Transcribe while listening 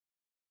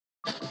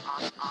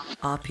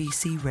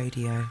RPC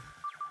Radio.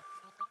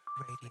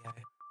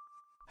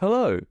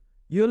 Hello,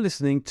 you're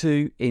listening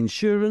to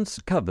Insurance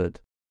Covered.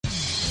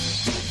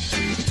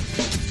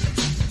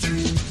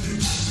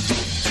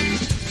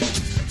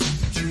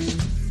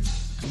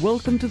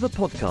 Welcome to the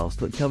podcast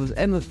that covers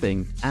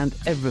anything and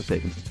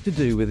everything to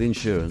do with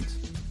insurance.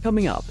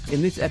 Coming up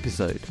in this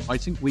episode. I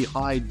think we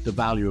hide the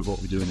value of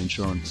what we do in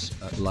insurance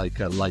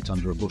like a light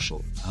under a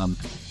bushel.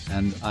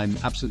 And I'm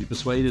absolutely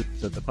persuaded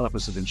that the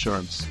purpose of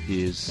insurance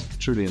is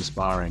truly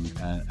inspiring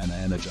and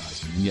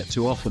energizing. And yet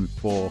too often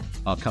for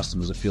our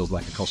customers, it feels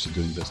like a cost of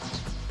doing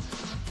business.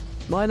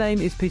 My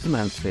name is Peter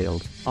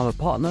Mansfield. I'm a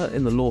partner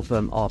in the law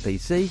firm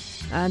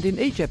RPC, and in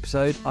each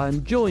episode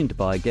I'm joined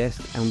by a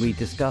guest and we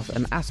discuss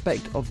an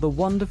aspect of the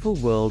wonderful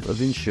world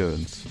of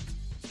insurance.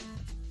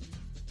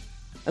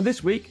 And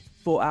this week,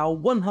 for our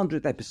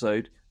 100th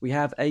episode, we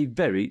have a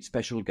very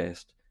special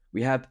guest.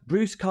 We have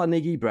Bruce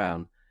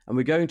Carnegie-Brown, and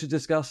we're going to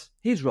discuss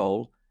his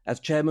role as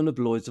chairman of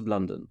Lloyd's of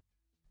London.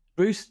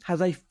 Bruce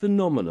has a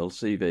phenomenal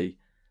CV.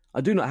 I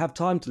do not have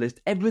time to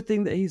list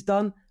everything that he's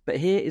done, but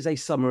here is a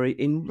summary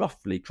in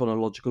roughly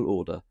chronological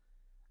order.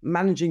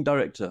 Managing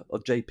Director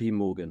of JP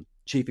Morgan,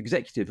 Chief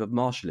Executive of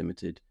Marsh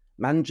Limited,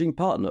 Managing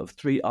Partner of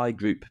 3i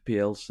Group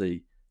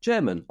plc,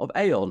 Chairman of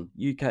Aon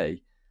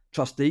UK,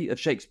 Trustee of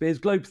Shakespeare's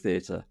Globe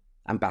Theatre,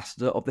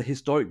 Ambassador of the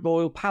Historic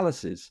Royal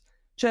Palaces,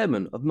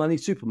 Chairman of Money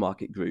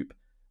Supermarket Group,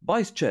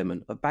 Vice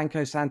Chairman of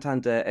Banco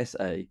Santander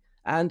SA,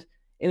 and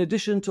in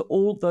addition to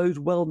all those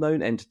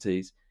well-known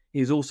entities,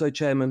 he is also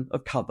Chairman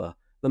of Cover,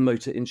 the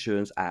motor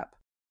insurance app.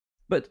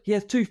 But he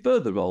has two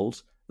further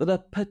roles that are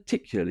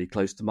particularly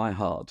close to my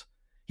heart.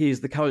 He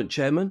is the current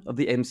Chairman of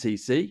the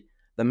MCC,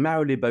 the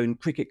Marylebone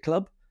Cricket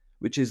Club,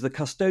 which is the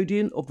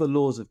custodian of the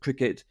laws of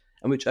cricket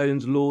and which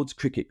owns Lord's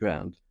Cricket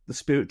Ground, the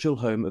spiritual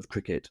home of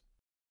cricket.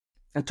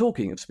 And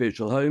talking of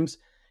spiritual homes,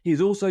 he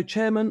is also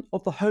chairman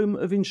of the Home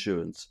of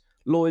Insurance,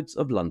 Lloyd's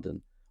of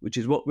London, which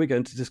is what we're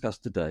going to discuss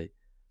today.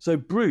 So,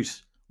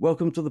 Bruce,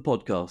 welcome to the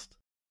podcast.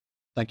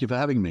 Thank you for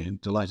having me.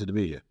 Delighted to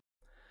be here.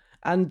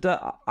 And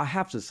I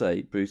have to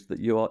say, Bruce, that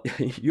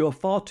you are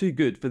far too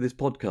good for this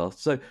podcast.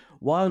 So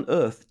why on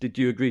earth did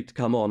you agree to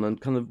come on,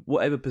 and kind of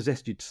whatever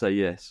possessed you to say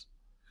yes?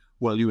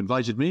 Well, you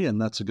invited me, and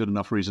that's a good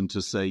enough reason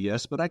to say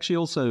yes, but actually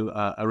also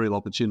a real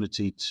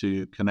opportunity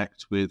to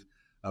connect with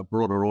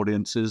broader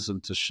audiences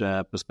and to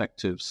share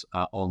perspectives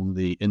on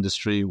the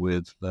industry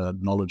with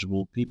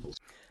knowledgeable people.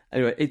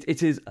 Anyway,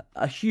 it is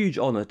a huge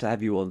honour to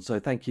have you on, so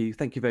thank you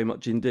very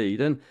much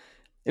indeed. And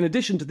in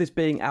addition to this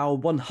being our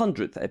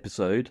 100th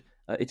episode,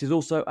 it is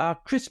also our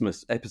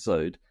Christmas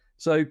episode.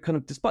 So kind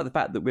of despite the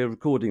fact that we're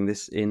recording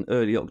this in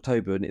early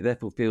October and it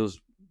therefore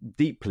feels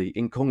deeply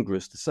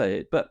incongruous to say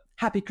it, but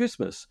happy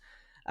Christmas.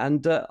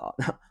 And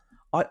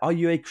are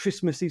you a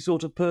Christmassy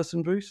sort of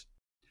person, Bruce?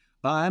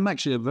 I'm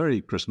actually a very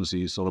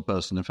Christmassy sort of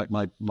person. In fact,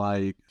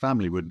 my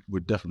family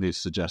would definitely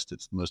suggest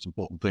it's the most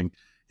important thing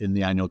in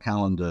the annual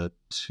calendar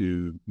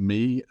to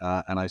me.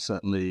 And I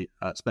certainly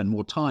spend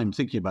more time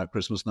thinking about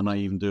Christmas than I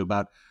even do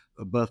about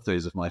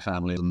birthdays of my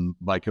family. And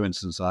by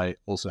coincidence, I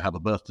also have a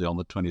birthday on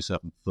the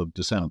 27th of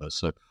December.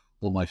 So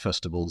all my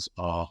festivals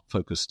are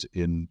focused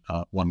in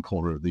one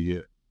corner of the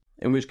year.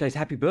 In which case,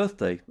 happy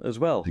birthday as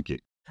well. Thank you.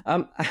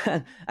 And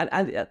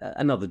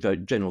another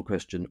general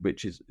question,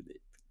 which is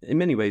in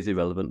many ways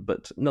irrelevant,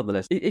 but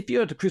nonetheless, if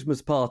you're at a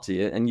Christmas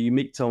party and you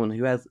meet someone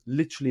who has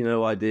literally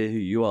no idea who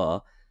you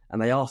are,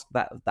 and they ask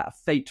that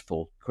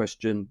fateful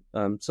question,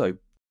 so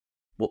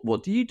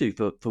what do you do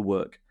for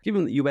work?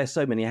 Given that you wear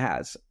so many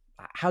hats,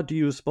 how do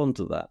you respond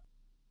to that?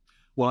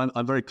 Well,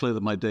 I'm very clear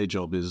that my day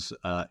job is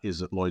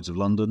at Lloyd's of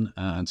London,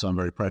 and so I'm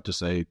very proud to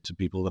say to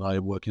people that I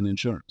work in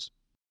insurance.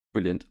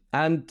 Brilliant.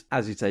 And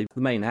as you say,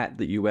 the main hat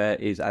that you wear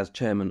is as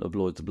chairman of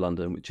Lloyd's of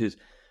London, which is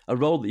a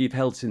role that you've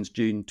held since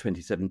June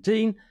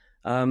 2017.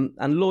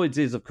 And Lloyd's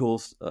is, of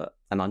course,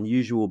 an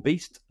unusual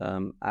beast,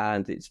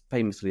 and it's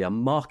famously a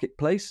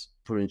marketplace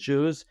for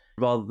insurers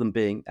rather than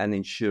being an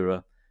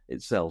insurer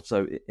itself.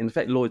 So, in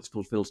effect, Lloyd's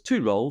fulfills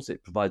two roles.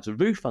 It provides a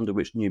roof under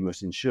which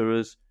numerous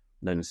insurers,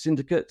 known as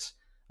syndicates,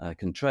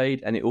 can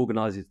trade, and it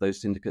organises those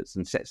syndicates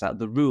and sets out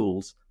the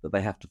rules that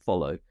they have to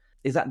follow.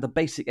 Is that the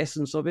basic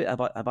essence of it?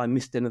 Have I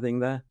missed anything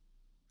there?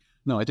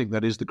 No, I think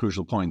that is the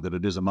crucial point, that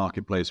it is a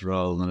marketplace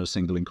rather than a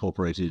single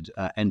incorporated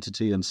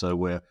entity. And so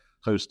we're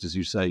host, as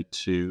you say,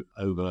 to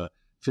over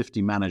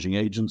 50 managing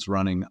agents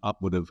running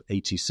upward of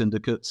 80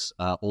 syndicates,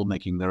 all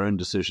making their own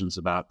decisions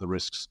about the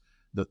risks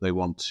that they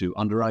want to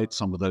underwrite.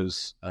 Some of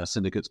those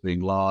syndicates being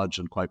large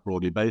and quite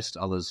broadly based,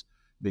 others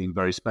being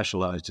very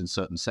specialized in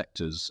certain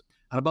sectors.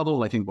 And above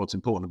all, I think what's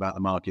important about the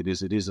market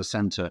is it is a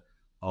center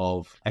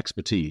of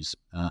expertise.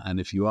 And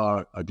if you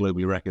are a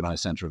globally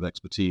recognized center of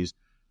expertise,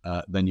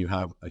 then you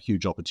have a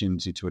huge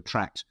opportunity to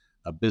attract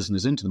a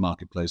business into the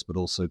marketplace, but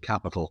also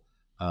capital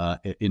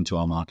into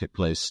our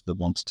marketplace that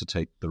wants to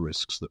take the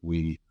risks that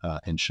we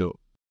insure.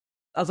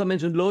 As I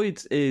mentioned,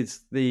 Lloyd's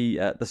is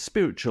the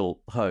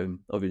spiritual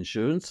home of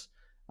insurance.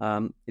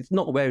 It's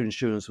not where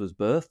insurance was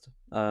birthed,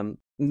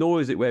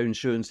 nor is it where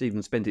insurance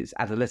even spent its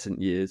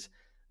adolescent years.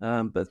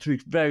 but through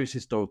various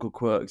historical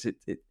quirks,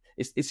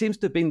 it seems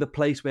to have been the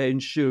place where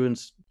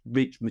insurance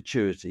reached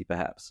maturity,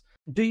 perhaps.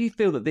 Do you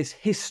feel that this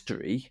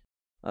history,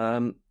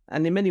 and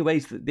in many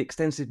ways the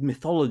extensive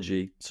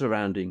mythology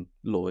surrounding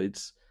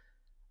Lloyd's,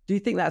 do you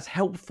think that's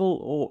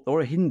helpful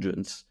or a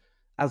hindrance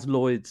as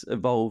Lloyd's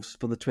evolves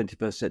for the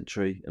 21st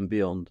century and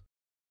beyond?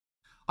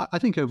 I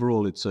think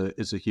overall it's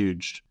a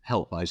huge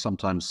help. I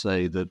sometimes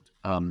say that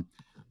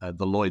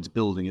the Lloyd's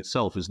building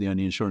itself is the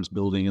only insurance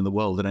building in the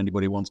world that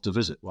anybody wants to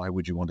visit. Why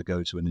would you want to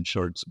go to an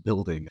insurance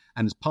building?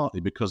 And it's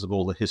partly because of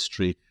all the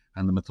history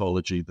and the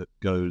mythology that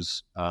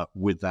goes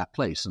with that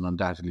place. And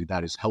undoubtedly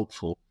that is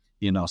helpful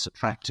in us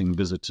attracting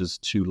visitors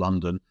to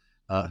London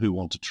who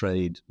want to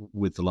trade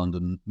with the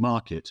London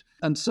market.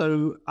 And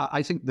so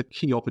I think the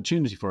key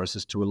opportunity for us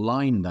is to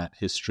align that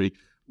history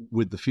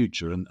with the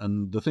future.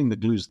 And the thing that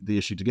glues the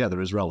issue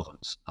together is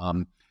relevance.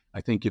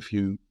 I think if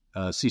you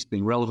cease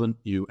being relevant,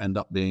 you end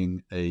up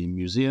being a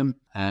museum.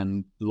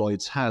 And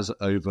Lloyd's has,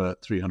 over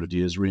 300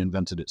 years,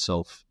 reinvented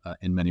itself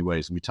in many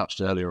ways. And we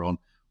touched earlier on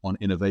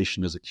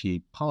innovation as a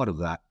key part of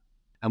that.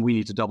 And we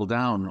need to double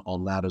down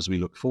on that as we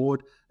look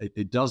forward.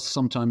 It does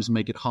sometimes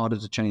make it harder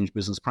to change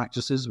business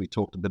practices. We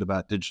talked a bit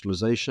about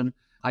digitalization.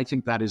 I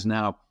think that is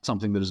now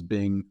something that is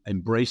being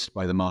embraced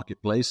by the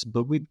marketplace,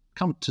 but we've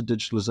come to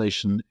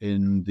digitalization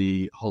in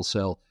the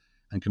wholesale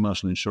and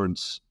commercial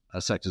insurance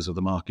sectors of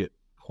the market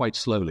quite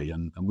slowly,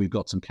 and we've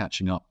got some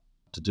catching up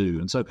to do.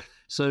 And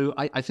so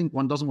I think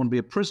one doesn't want to be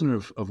a prisoner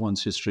of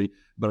one's history,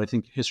 but I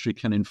think history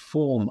can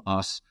inform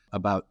us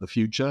about the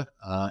future.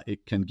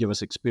 It can give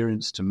us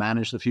experience to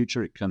manage the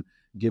future. It can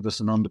give us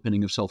an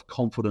underpinning of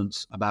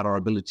self-confidence about our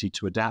ability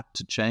to adapt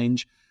to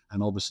change.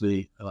 And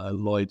obviously,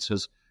 Lloyd's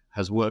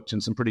has worked in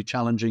some pretty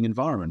challenging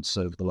environments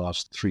over the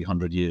last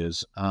 300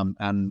 years,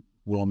 and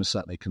will almost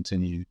certainly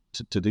continue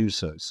to do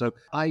so. So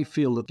I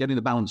feel that getting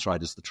the balance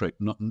right is the trick,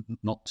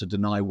 not to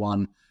deny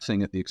one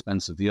thing at the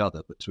expense of the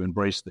other, but to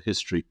embrace the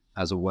history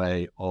as a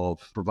way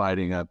of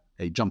providing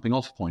a jumping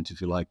off point,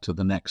 if you like, to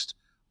the next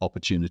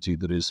opportunity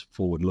that is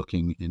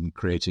forward-looking in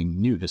creating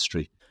new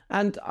history.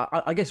 And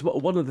I guess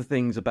one of the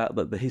things about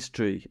the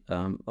history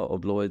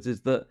of Lloyd's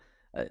is that,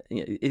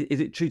 is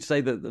it true to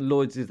say that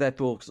Lloyd's is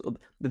therefore sort of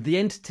the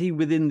entity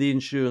within the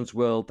insurance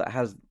world that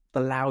has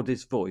the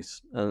loudest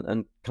voice,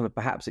 and kind of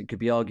perhaps it could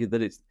be argued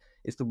that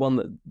it's the one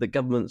that the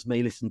governments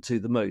may listen to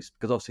the most,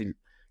 because obviously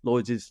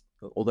Lloyd's is,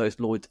 although it's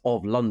Lloyd's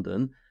of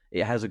London,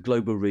 it has a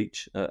global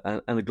reach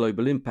and a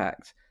global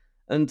impact.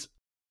 And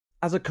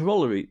as a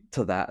corollary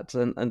to that,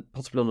 and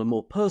possibly on a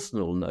more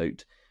personal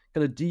note,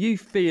 kind of, do you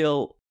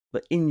feel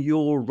that in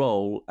your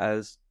role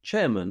as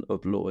chairman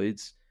of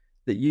Lloyd's,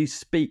 that you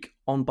speak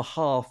on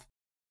behalf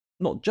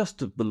not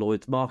just of the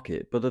Lloyd's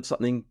market, but of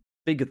something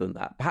bigger than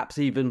that, perhaps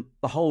even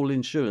the whole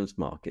insurance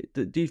market?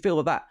 Do you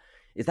feel that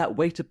is that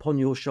weight upon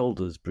your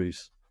shoulders,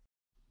 Bruce?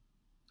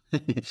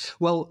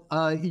 Well,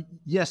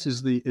 yes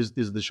is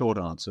the short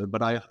answer,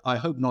 but I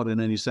hope not in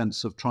any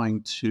sense of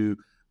trying to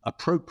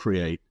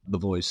appropriate the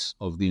voice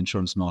of the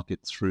insurance market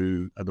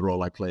through the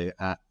role I play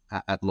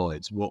at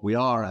Lloyd's. What we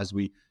are, as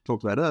we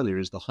talked about earlier,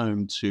 is the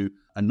home to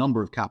a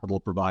number of capital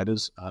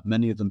providers,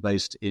 many of them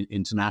based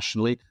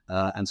internationally,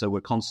 and so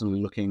we're constantly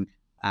looking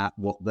at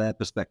what their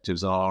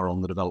perspectives are on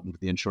the development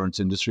of the insurance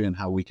industry and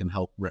how we can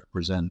help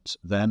represent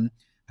them.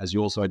 As you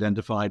also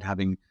identified,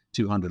 having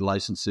 200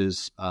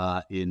 licenses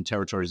in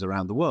territories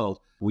around the world,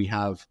 we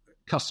have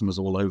customers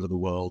all over the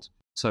world.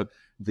 So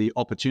the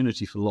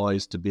opportunity for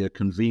Lloyd's to be a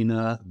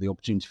convener, the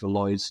opportunity for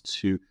Lloyd's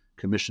to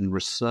commission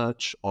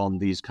research on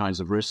these kinds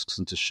of risks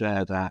and to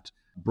share that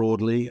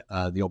broadly,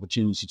 the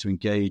opportunity to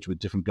engage with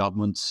different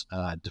governments,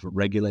 different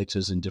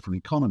regulators in different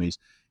economies,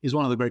 is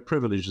one of the great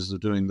privileges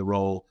of doing the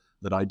role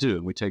that I do.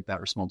 And we take that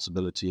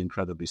responsibility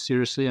incredibly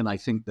seriously. And I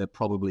think there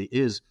probably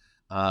is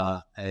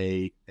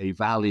a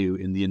value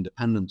in the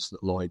independence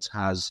that Lloyd's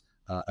has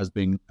as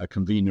being a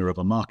convener of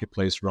a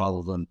marketplace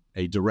rather than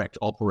a direct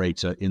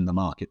operator in the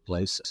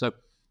marketplace. So,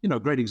 a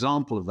great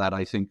example of that,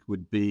 I think,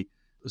 would be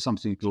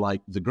something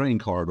like the grain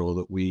corridor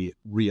that we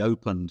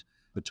reopened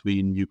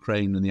between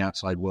Ukraine and the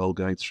outside world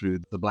going through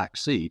the Black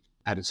Sea.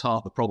 At its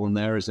heart, the problem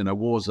there is in a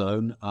war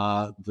zone,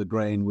 the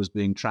grain was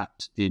being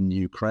trapped in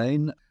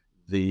Ukraine.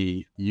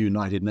 The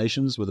United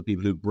Nations were the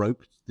people who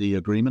broke the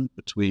agreement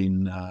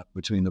between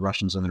the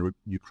Russians and the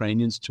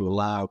Ukrainians to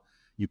allow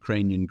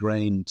Ukrainian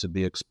grain to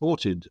be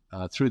exported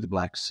through the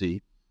Black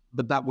Sea.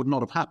 But that would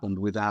not have happened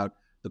without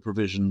the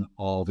provision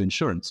of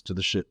insurance to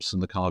the ships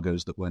and the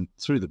cargoes that went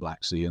through the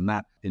Black Sea. And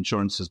that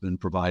insurance has been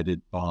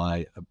provided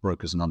by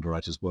brokers and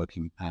underwriters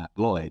working at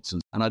Lloyd's.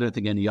 And I don't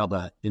think any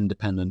other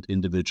independent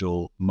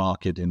individual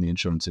market in the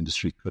insurance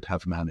industry could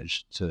have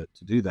managed to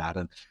do that.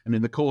 And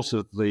in the course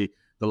of the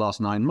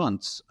last 9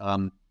 months,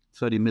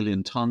 30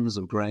 million tons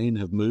of grain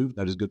have moved.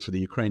 That is good for the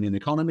Ukrainian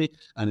economy,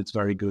 and it's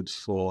very good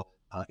for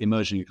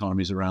emerging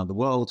economies around the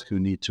world who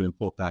need to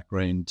import that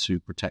grain to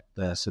protect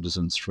their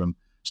citizens from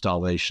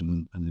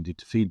starvation and indeed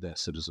to feed their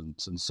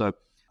citizens. And so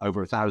over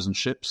 1,000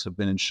 ships have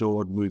been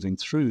insured moving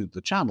through the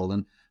channel.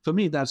 And for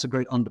me, that's a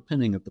great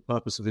underpinning of the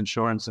purpose of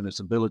insurance and its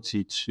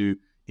ability to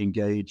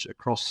engage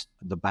across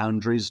the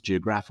boundaries,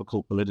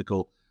 geographical,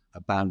 political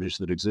boundaries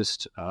that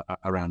exist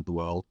around the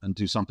world, and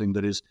do something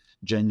that is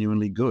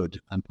genuinely good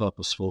and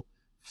purposeful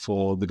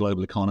for the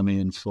global economy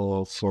and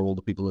for all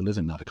the people that live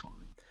in that economy.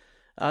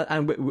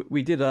 And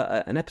we did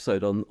an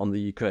episode on the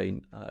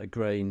Ukraine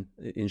grain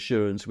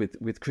insurance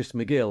with Chris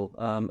McGill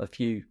a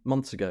few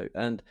months ago,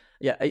 and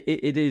yeah,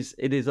 it is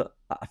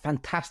a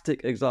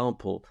fantastic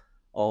example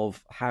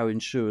of how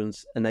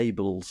insurance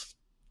enables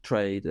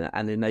trade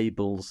and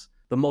enables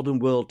the modern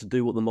world to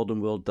do what the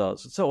modern world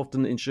does. So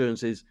often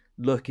insurance is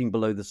lurking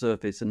below the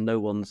surface and no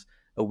one's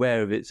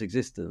aware of its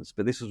existence.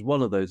 But this was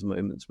one of those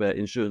moments where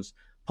insurance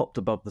popped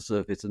above the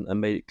surface and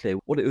made it clear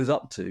what it was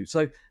up to.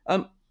 So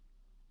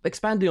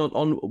expanding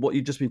on what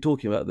you've just been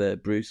talking about there,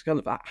 Bruce, kind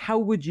of how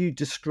would you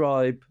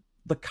describe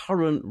the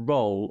current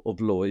role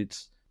of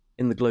Lloyd's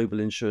in the global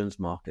insurance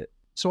market?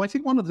 So I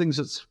think one of the things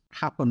that's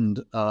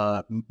happened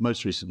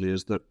most recently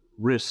is that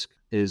risk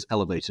is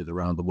elevated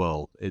around the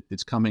world.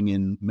 It's coming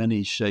in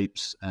many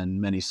shapes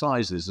and many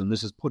sizes, and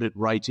this has put it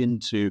right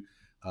into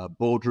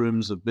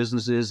boardrooms of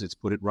businesses. It's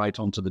put it right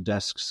onto the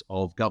desks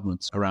of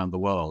governments around the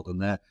world,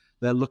 and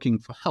they're looking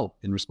for help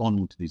in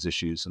responding to these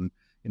issues. And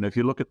if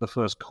you look at the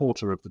first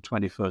quarter of the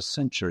 21st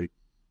century,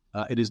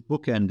 it is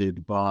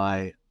bookended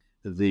by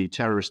the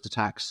terrorist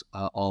attacks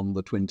on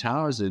the Twin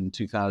Towers in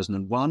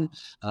 2001.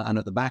 And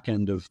at the back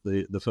end of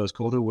the first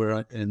quarter,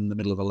 we're in the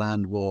middle of a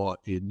land war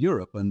in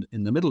Europe. And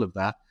in the middle of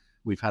that,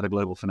 we've had a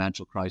global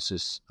financial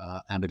crisis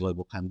and a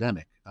global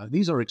pandemic.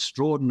 These are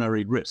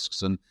extraordinary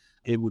risks. And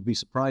it would be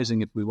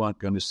surprising if we weren't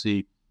going to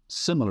see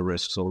similar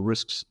risks or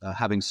risks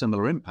having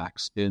similar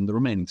impacts in the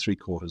remaining 3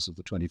 quarters of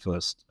the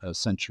 21st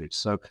century.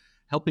 So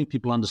helping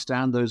people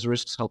understand those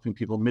risks, helping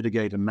people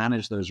mitigate and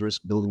manage those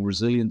risks, building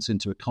resilience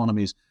into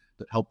economies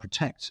that help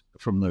protect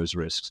from those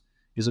risks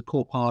is a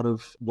core part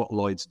of what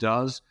Lloyd's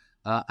does,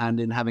 and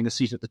in having a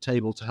seat at the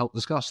table to help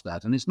discuss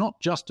that. And it's not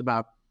just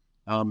about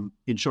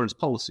insurance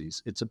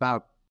policies. It's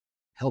about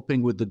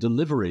helping with the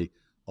delivery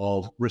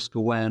of risk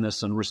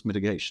awareness and risk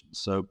mitigation.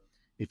 So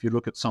if you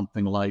look at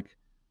something like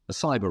a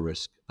cyber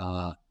risk,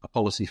 a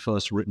policy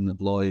first written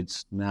at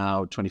Lloyd's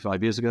now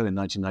 25 years ago in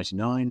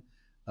 1999,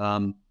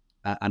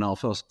 and our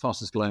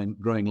fastest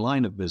growing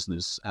line of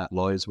business at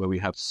Lloyd's, where we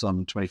have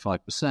some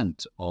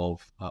 25%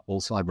 of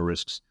all cyber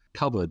risks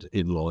covered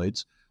in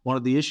Lloyd's. One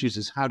of the issues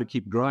is how to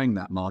keep growing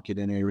that market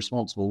in a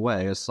responsible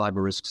way as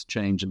cyber risks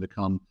change and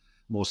become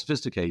more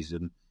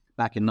sophisticated. And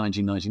back in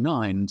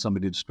 1999,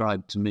 somebody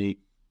described to me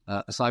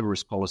a cyber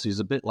risk policy is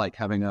a bit like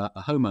having a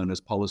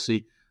homeowner's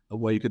policy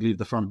where you could leave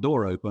the front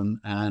door open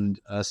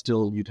and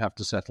still you'd have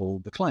to settle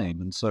the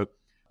claim. And so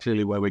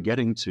clearly where we're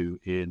getting to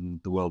in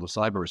the world of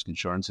cyber risk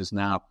insurance is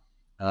now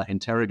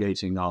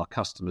interrogating our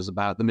customers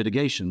about the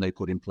mitigation they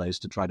put in place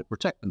to try to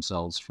protect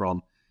themselves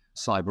from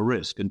cyber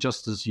risk. And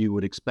just as you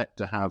would expect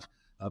to have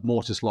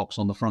mortise locks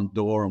on the front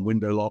door and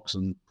window locks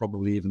and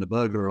probably even a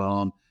burglar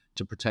alarm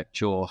to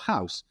protect your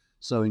house,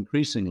 so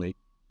increasingly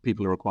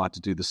people are required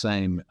to do the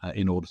same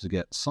in order to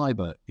get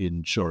cyber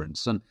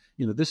insurance. And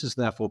this is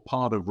therefore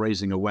part of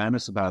raising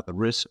awareness about the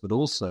risk, but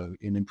also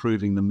in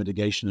improving the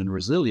mitigation and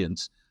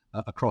resilience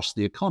across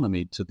the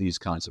economy to these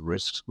kinds of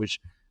risks, which,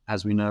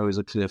 as we know, is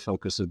a clear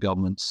focus of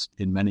governments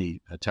in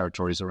many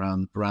territories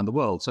around the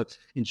world. So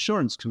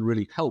insurance can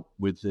really help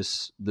with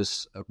this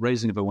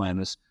raising of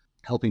awareness,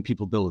 helping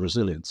people build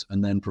resilience,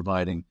 and then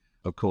providing,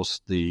 of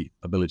course, the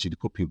ability to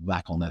put people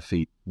back on their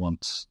feet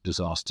once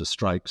disaster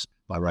strikes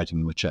by writing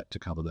them a check to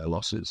cover their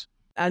losses.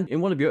 And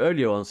in one of your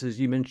earlier answers,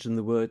 you mentioned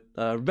the word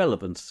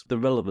relevance, the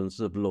relevance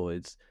of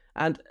Lloyd's,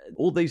 and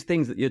all these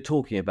things that you're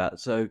talking about.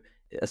 So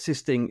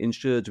assisting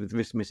insureds with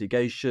risk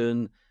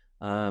mitigation,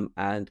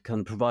 and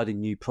kind of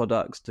providing new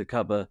products to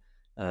cover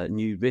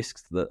new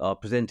risks that are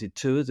presented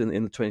to us in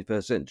the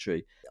 21st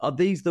century. Are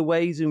these the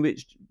ways in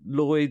which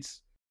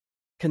Lloyd's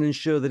can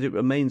ensure that it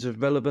remains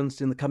of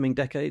relevance in the coming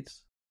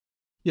decades?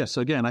 Yes,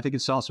 so again, I think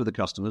it starts with the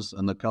customers,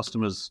 and the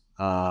customers'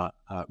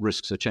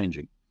 risks are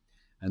changing.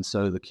 And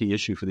so the key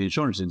issue for the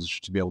insurance industry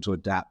is to be able to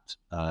adapt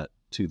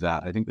to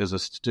that. I think there's a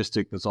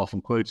statistic that's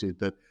often quoted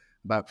that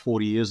about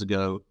 40 years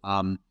ago,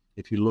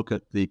 if you look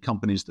at the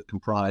companies that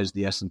comprise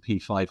the S&P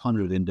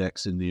 500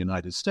 index in the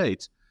United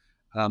States,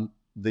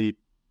 the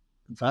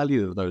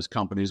value of those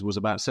companies was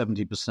about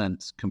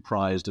 70%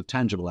 comprised of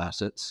tangible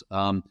assets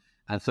and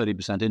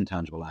 30%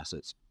 intangible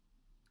assets.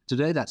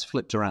 Today, that's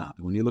flipped around.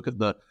 When you look at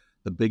the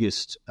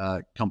biggest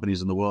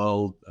companies in the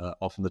world,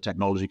 often the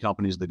technology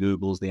companies, the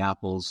Googles, the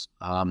Apples,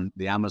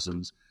 the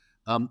Amazons,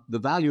 the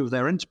value of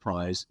their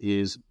enterprise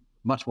is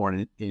much more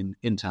in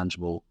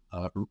intangible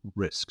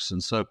risks.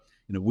 And so,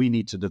 we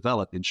need to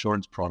develop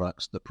insurance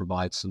products that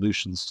provide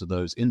solutions to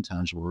those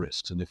intangible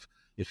risks. And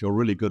if you're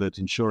really good at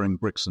insuring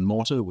bricks and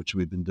mortar, which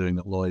we've been doing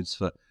at Lloyd's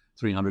for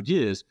 300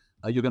 years,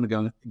 you're going to go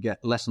and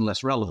get less and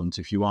less relevant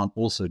if you aren't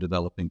also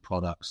developing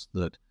products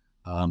that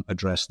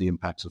address the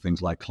impacts of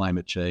things like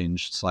climate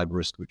change, cyber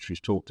risk, which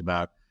we've talked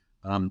about,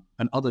 and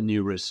other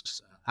new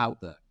risks out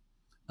there.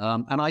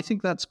 And I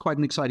think that's quite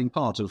an exciting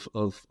part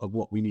of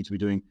what we need to be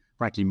doing,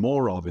 frankly,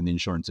 more of in the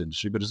insurance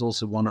industry, but it's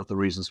also one of the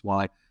reasons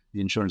why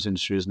the insurance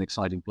industry is an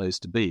exciting place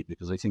to be,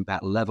 because I think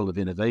that level of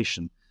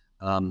innovation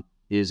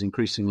is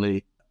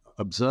increasingly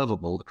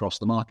observable across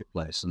the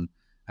marketplace. And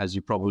as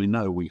you probably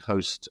know, we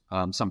host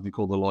something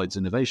called the Lloyd's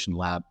Innovation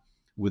Lab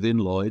within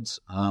Lloyd's,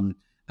 and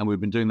we've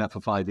been doing that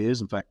for 5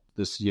 years. In fact,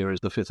 this year is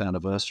the 5th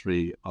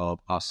anniversary of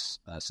us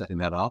setting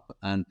that up.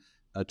 And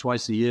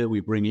twice a year,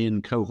 we bring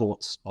in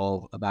cohorts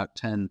of about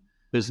 10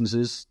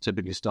 businesses,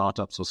 typically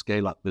startups or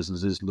scale-up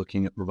businesses,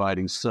 looking at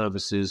providing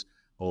services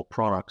or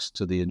products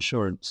to the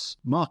insurance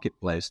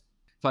marketplace.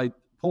 If I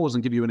pause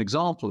and give you an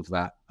example of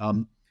that,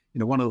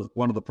 one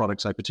of the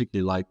products I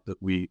particularly like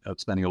that we are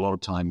spending a lot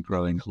of time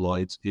growing at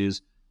Lloyd's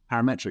is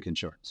parametric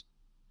insurance.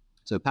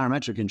 So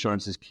parametric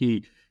insurance is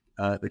key.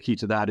 The key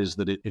to that is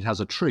that it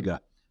has a trigger,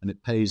 and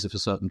it pays if a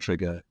certain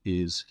trigger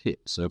is hit.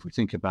 So if we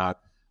think about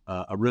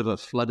a river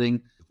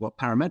flooding, what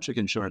parametric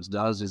insurance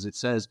does is it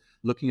says,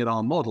 looking at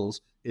our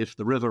models, if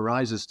the river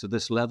rises to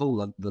this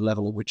level, the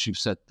level at which you've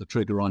set the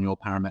trigger on your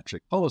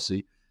parametric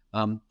policy,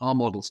 our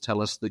models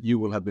tell us that you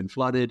will have been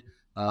flooded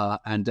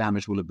and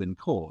damage will have been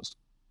caused.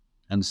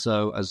 And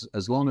so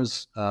as long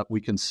as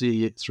we can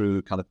see it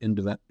through kind of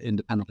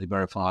independently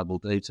verifiable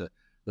data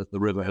that the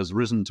river has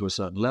risen to a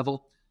certain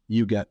level,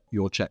 you get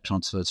your check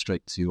transferred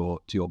straight to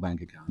your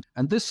bank account.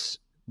 And this,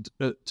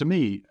 to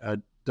me,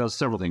 does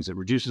several things. It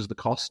reduces the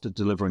cost of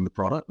delivering the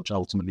product, which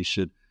ultimately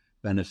should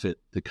benefit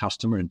the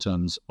customer in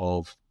terms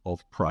of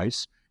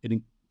price. It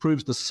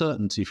improves the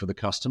certainty for the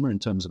customer in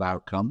terms of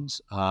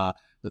outcomes,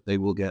 that they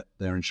will get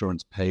their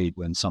insurance paid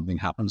when something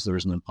happens. There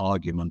isn't an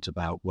argument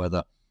about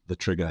whether the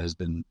trigger has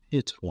been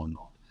hit or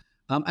not.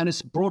 And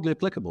it's broadly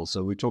applicable.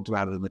 So we talked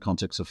about it in the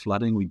context of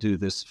flooding. We do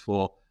this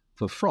for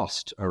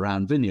frost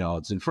around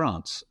vineyards in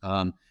France.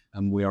 And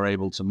we are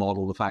able to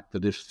model the fact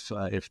that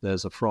if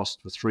there's a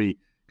frost for 3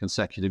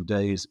 consecutive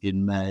days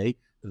in May,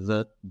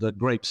 that the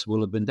grapes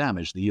will have been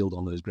damaged. The yield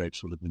on those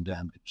grapes will have been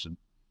damaged. And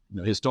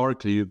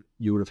historically,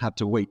 you would have had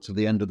to wait till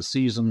the end of the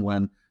season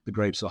when the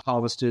grapes are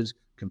harvested,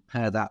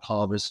 compare that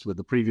harvest with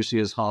the previous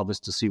year's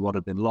harvest to see what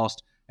had been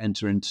lost,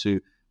 enter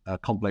into a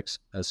complex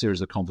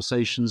series of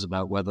conversations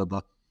about whether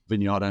the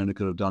vineyard owner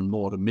could have done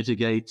more to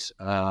mitigate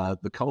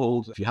the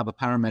cold. If you have a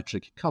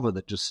parametric cover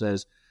that just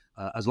says,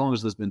 as long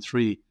as there's been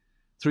three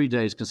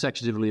days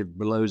consecutively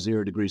below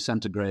 0 degrees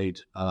centigrade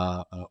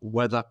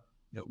weather,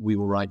 we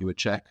will write you a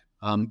check.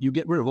 You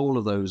get rid of all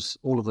of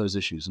those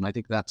issues, and I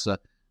think that's a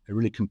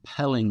really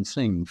compelling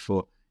thing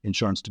for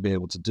insurance to be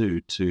able to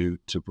do to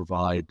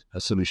provide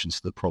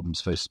solutions to the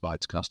problems faced by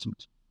its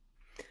customers.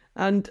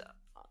 And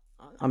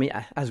I mean,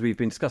 as we've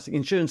been discussing,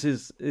 insurance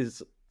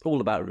is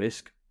all about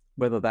risk,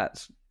 whether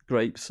that's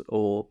grapes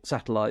or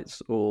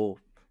satellites or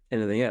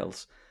anything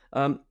else.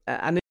 And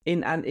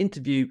in an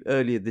interview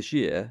earlier this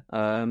year,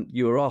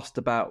 you were asked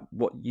about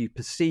what you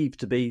perceive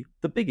to be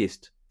the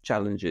biggest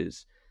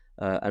challenges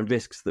and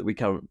risks that we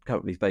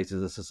currently face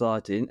as a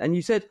society. And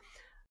you said,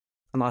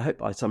 and I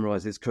hope I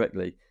summarise this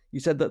correctly,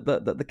 you said that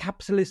the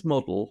capitalist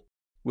model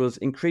was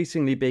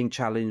increasingly being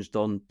challenged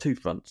on 2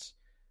 fronts.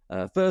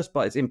 First,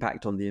 by its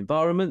impact on the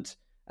environment,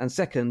 and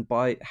second,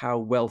 by how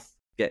wealth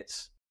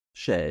gets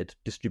shared,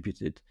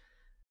 distributed.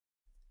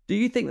 Do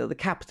you think that the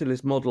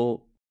capitalist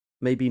model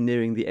may be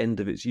nearing the end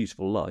of its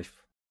useful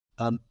life?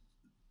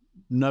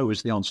 No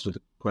is the answer to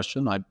the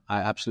question. I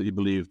absolutely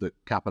believe that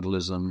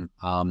capitalism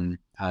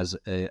as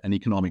an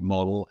economic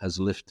model has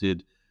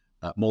lifted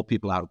more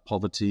people out of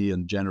poverty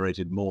and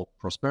generated more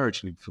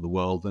prosperity for the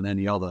world than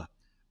any other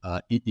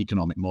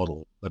economic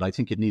model. But I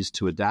think it needs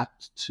to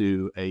adapt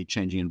to a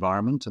changing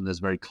environment, and there's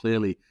very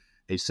clearly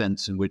a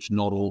sense in which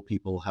not all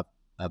people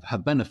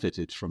have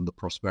benefited from the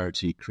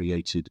prosperity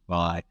created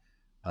by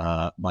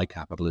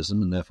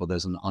capitalism, and therefore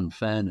there's an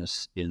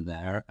unfairness in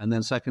there. And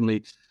then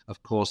secondly,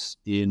 of course,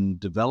 in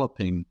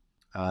developing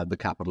the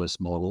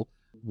capitalist model,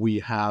 we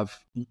have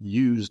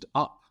used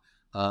up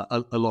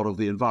a lot of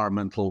the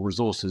environmental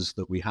resources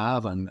that we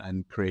have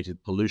and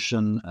created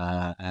pollution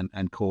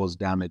and caused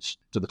damage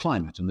to the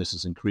climate. And this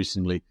is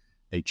increasingly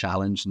a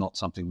challenge, not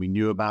something we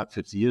knew about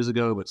 50 years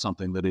ago, but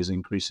something that is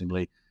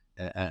increasingly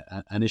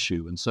an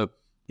issue. And so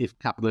if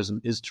capitalism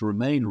is to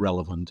remain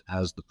relevant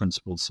as the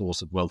principal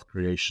source of wealth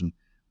creation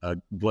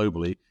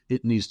globally,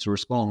 it needs to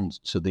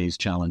respond to these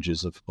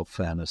challenges of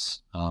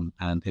fairness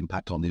and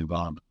impact on the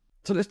environment.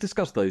 So let's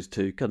discuss those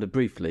two kind of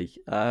briefly.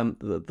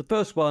 The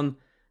first one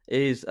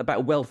is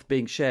about wealth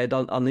being shared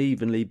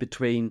unevenly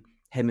between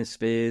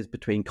hemispheres,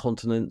 between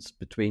continents,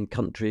 between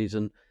countries,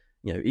 and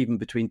even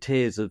between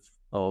tiers of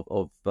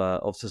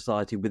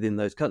society within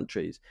those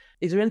countries.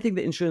 Is there anything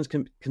that insurance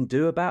can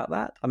do about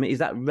that? I mean, is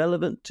that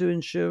relevant to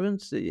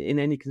insurance in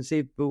any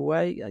conceivable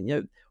way?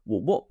 And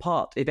what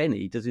part, if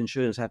any, does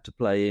insurance have to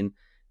play in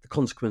the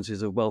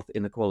consequences of wealth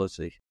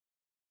inequality?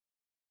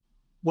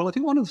 Well, I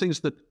think one of the things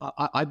that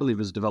I believe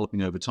is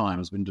developing over time,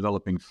 has been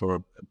developing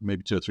for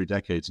maybe 2 or 3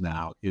 decades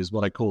now, is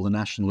what I call the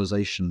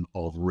nationalization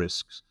of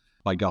risks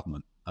by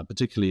government,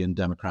 particularly in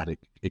democratic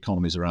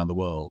economies around the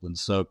world. And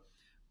so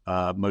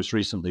most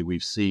recently,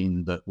 we've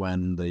seen that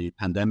when the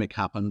pandemic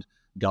happened,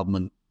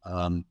 government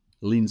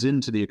leans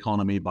into the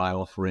economy by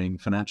offering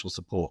financial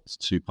support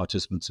to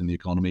participants in the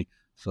economy,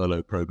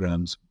 furlough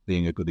programs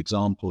being a good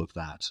example of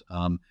that.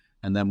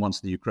 And then once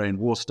the Ukraine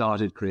war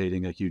started,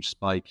 creating a huge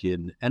spike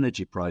in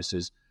energy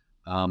prices,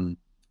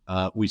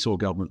 we saw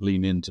government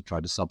lean in to try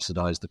to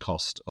subsidize the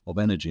cost of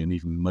energy. And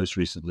even most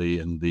recently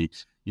in the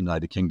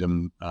United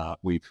Kingdom,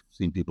 we've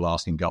seen people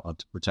asking government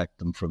to protect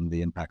them from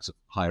the impacts of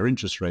higher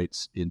interest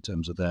rates in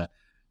terms of their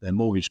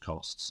mortgage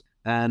costs.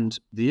 And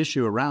the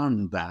issue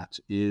around that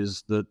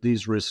is that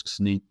these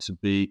risks need to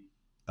be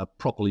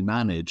properly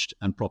managed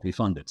and properly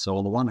funded. So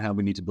on the one hand,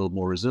 we need to build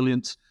more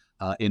resilience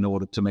in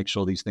order to make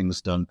sure these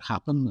things don't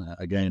happen.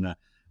 Again,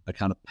 a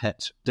kind of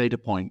pet data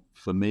point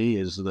for me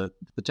is that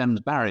the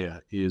Thames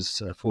Barrier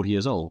is 40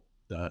 years old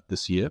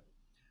this year.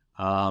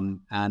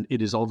 And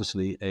it is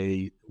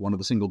obviously one of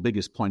the single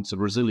biggest points of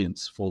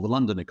resilience for the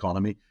London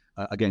economy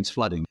against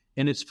flooding.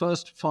 In its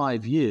first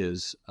 5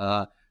 years,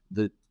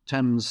 the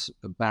Thames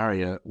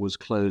Barrier was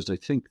closed, I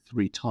think,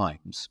 3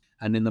 times.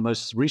 And in the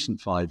most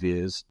recent 5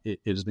 years, it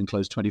has been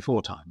closed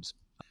 24 times.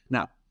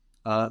 Now,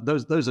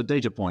 those are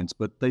data points,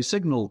 but they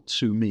signal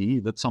to me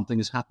that something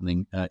is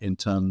happening in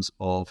terms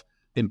of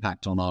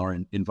impact on our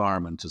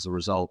environment as a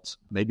result,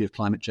 maybe of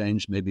climate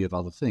change, maybe of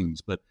other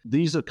things. But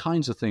these are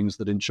kinds of things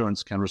that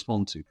insurance can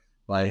respond to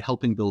by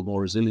helping build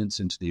more resilience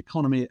into the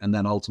economy and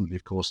then ultimately,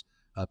 of course,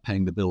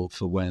 paying the bill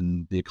for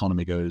when the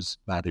economy goes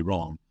badly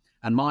wrong.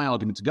 And my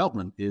argument to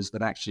government is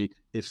that actually,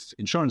 if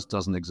insurance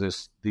doesn't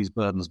exist, these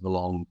burdens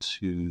belong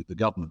to the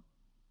government.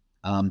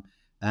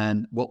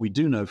 And what we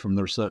do know from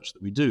the research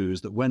that we do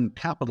is that when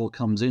capital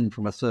comes in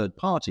from a third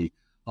party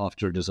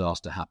after a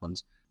disaster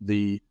happens,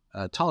 the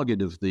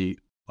target of the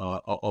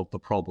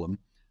problem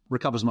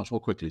recovers much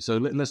more quickly. So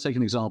let's take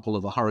an example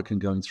of a hurricane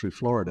going through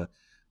Florida.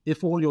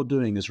 If all you're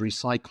doing is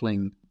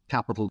recycling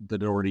capital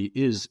that already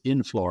is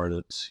in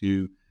Florida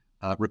to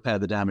repair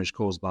the damage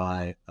caused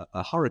by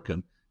a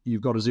hurricane,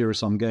 you've got a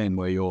zero-sum game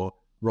where you're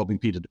robbing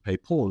Peter to pay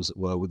Paul, as it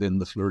were, within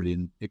the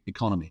Floridian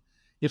economy.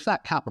 If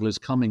that capital is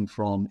coming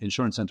from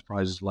insurance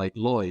enterprises like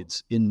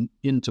Lloyd's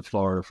into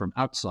Florida from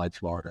outside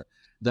Florida,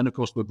 then, of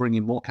course, we're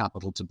bringing more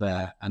capital to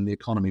bear, and the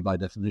economy, by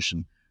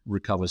definition,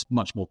 recovers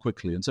much more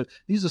quickly. And so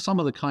these are some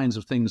of the kinds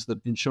of things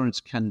that insurance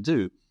can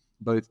do,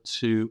 both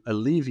to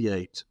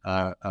alleviate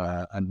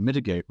and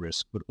mitigate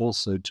risk, but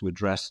also to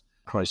address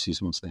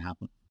crises once they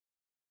happen.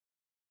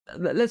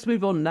 Let's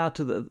move on now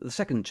to the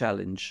second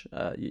challenge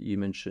you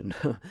mentioned.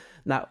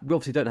 Now, we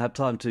obviously don't have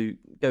time to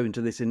go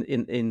into this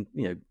in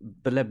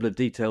the level of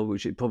detail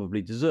which it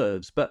probably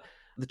deserves, but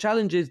the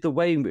challenge is the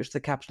way in which the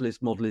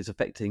capitalist model is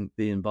affecting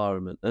the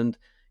environment. And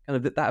kind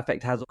of that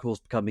effect has, of course,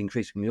 become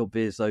increasingly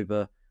obvious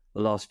over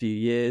the last few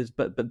years.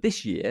 But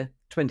this year,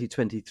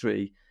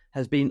 2023,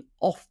 has been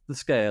off the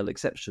scale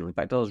exceptional. In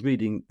fact, I was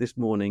reading this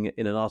morning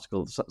in an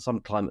article, some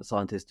climate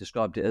scientists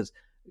described it as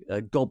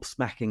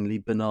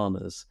gobsmackingly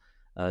bananas.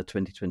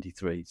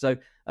 2023. So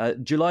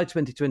July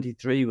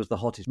 2023 was the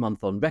hottest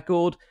month on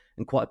record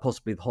and quite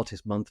possibly the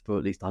hottest month for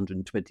at least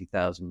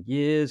 120,000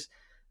 years.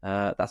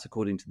 That's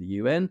according to the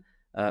UN.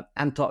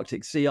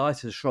 Antarctic sea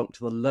ice has shrunk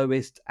to the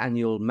lowest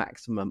annual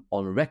maximum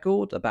on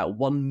record, about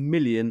 1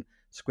 million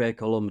square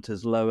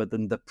kilometres lower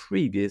than the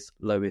previous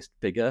lowest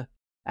figure.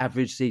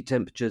 Average sea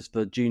temperatures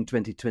for June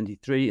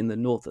 2023 in the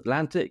North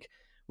Atlantic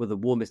were the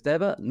warmest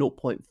ever,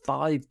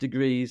 0.5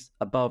 degrees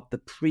above the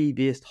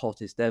previous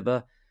hottest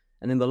ever.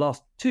 And in the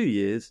last 2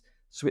 years,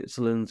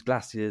 Switzerland's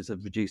glaciers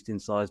have reduced in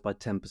size by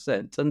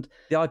 10%. And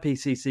the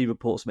IPCC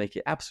reports make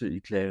it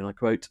absolutely clear, and I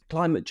quote,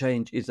 "Climate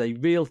change is a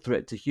real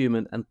threat to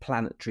human and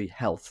planetary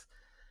health."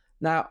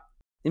 Now,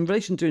 in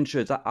relation to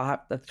insurance, I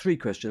have 3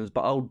 questions,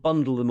 but I'll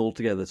bundle them all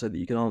together so that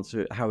you can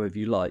answer it however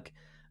you like.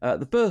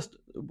 The first,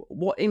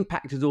 what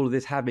impact is all of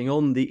this having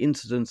on the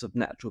incidence of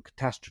natural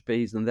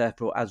catastrophes and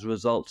therefore, as a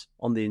result,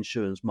 on the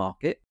insurance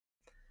market?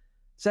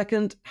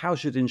 Second, how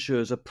should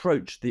insurers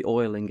approach the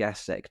oil and gas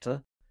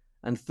sector?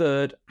 And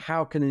third,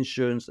 how can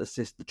insurance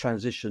assist the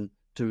transition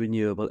to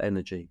renewable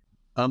energy?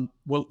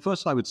 Well,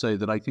 first I would say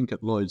that I think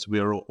at Lloyd's we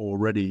are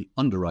already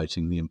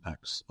underwriting the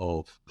impacts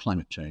of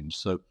climate change.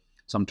 So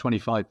some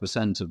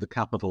 25% of the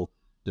capital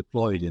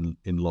deployed in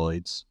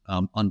Lloyd's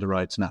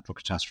underwrites natural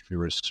catastrophe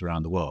risks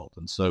around the world.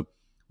 And so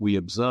we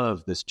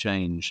observe this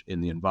change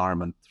in the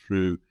environment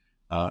through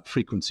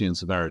frequency and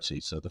severity.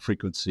 So the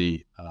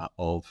frequency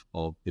of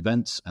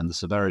events and the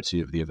severity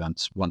of the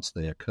events once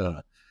they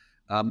occur.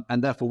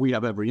 And therefore, we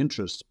have every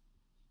interest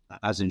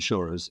as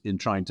insurers in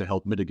trying to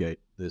help mitigate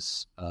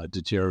this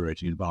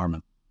deteriorating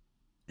environment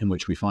in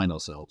which we find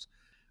ourselves.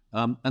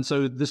 And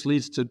so this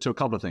leads to a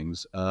couple of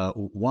things.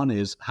 One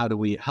is, how do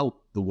we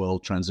help the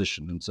world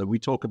transition? And so we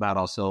talk about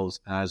ourselves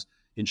as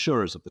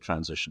insurers of the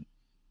transition.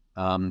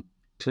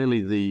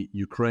 Clearly, the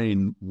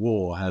Ukraine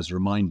war has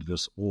reminded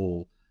us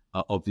all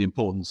of the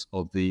importance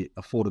of the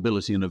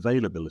affordability and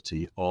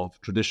availability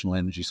of traditional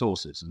energy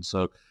sources. And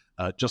so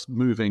just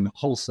moving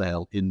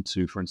wholesale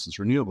into, for instance,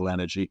 renewable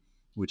energy,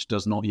 which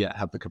does not yet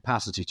have the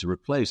capacity to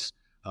replace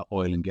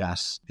oil and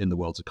gas in the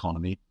world's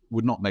economy,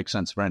 would not make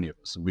sense for any of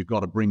us. And we've got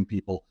to bring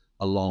people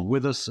along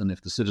with us. And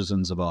if the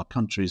citizens of our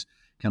countries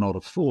cannot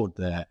afford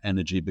their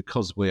energy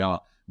because we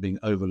are being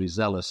overly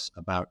zealous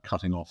about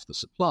cutting off the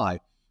supply,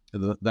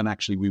 then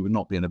actually we would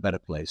not be in a better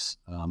place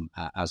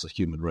as a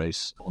human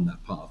race on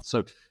that path.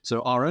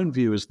 So our own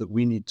view is that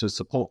we need to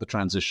support the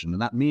transition,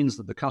 and that means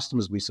that the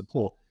customers we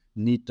support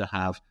need to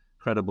have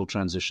credible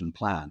transition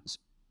plans.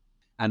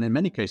 And in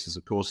many cases,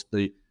 of course,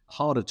 the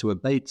harder to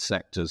abate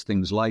sectors,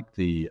 things like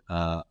the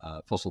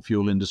fossil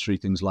fuel industry,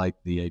 things like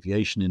the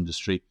aviation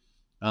industry,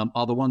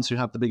 are the ones who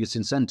have the biggest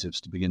incentives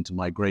to begin to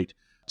migrate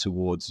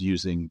towards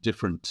using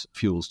different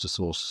fuels to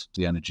source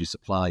the energy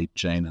supply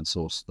chain and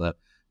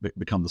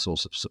become the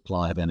source of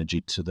supply of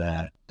energy to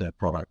their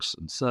products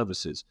and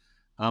services.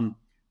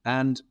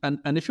 And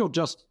if you're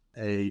just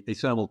a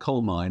thermal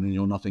coal mine and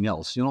you're nothing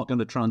else, you're not going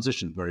to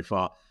transition very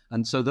far.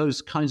 And so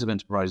those kinds of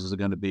enterprises are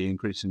going to be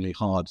increasingly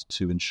hard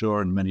to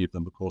insure, and many of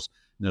them, of course,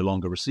 no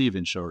longer receive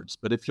insurance.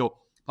 But if you're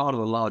part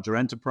of a larger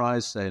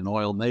enterprise, say an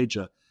oil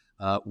major,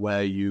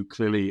 where you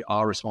clearly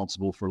are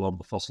responsible for a lot of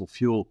the fossil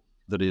fuel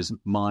that is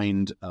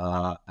mined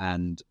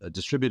and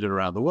distributed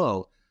around the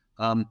world,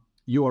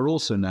 you are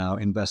also now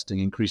investing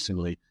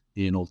increasingly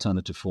in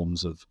alternative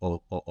forms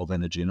of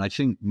energy. And I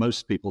think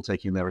most people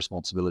taking their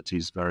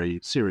responsibilities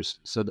very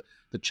seriously. So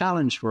the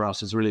challenge for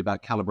us is really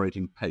about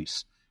calibrating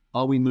pace.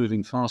 Are we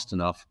moving fast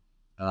enough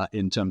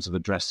in terms of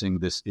addressing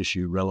this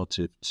issue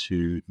relative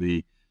to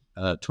the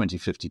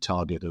 2050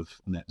 target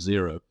of net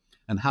zero?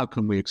 And how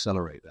can we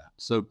accelerate that?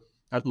 So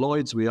at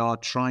Lloyd's, we are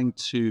trying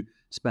to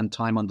spend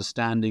time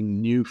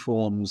understanding new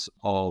forms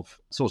of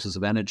sources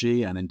of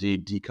energy and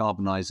indeed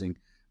decarbonizing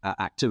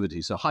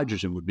activity. So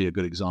hydrogen would be a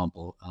good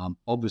example.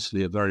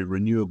 Obviously a very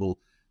renewable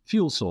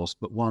fuel source,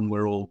 but one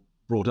we're all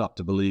brought up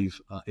to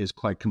believe is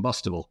quite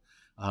combustible.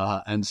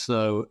 And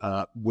so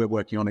we're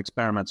working on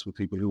experiments with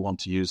people who want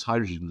to use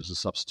hydrogen as a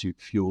substitute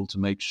fuel to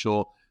make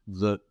sure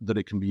that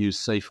it can be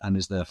used safe and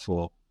is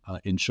therefore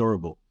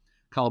insurable.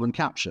 Carbon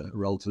capture, a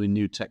relatively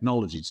new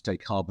technology to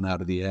take carbon out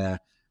of the air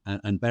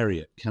and bury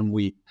it. Can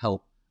we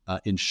help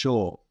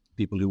ensure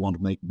people who want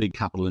to make big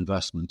capital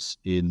investments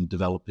in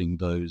developing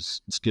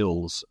those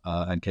skills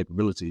and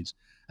capabilities?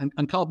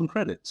 And carbon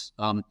credits.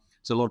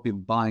 So a lot of people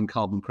buying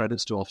carbon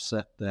credits to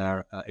offset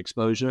their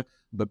exposure,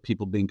 but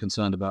people being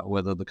concerned about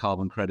whether the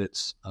carbon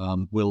credits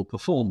will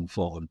perform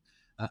for them.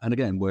 And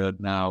again, we're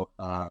now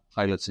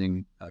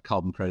piloting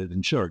carbon credit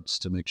insurance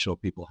to make sure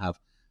people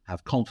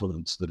have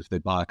confidence that if they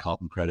buy a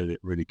carbon credit, it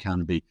really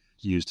can be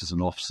used as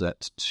an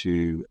offset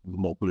to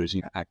more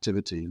polluting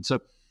activity. And so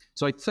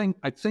I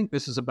think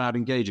this is about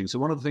engaging. So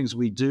one of the things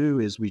we do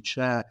is we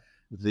chair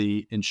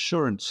the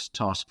insurance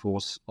task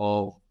force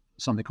of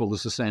something called the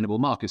Sustainable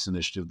Markets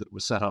Initiative that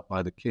was set up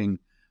by the King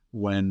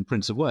when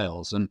Prince of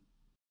Wales. And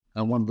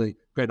one of the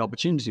great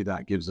opportunity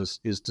that gives us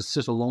is to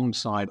sit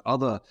alongside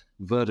other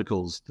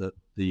verticals that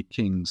the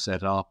King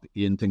set up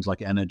in things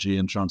like energy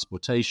and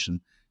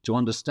transportation to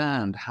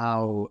understand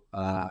how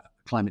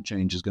climate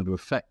change is going to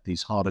affect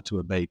these harder to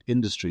abate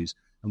industries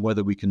and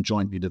whether we can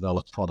jointly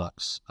develop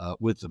products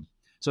with them.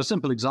 So a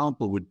simple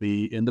example would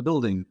be in the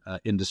building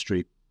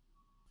industry.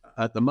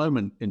 At the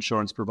moment,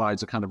 insurance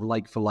provides a kind of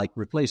like-for-like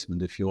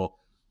replacement if your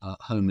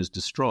home is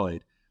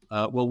destroyed.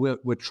 Well,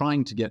 we're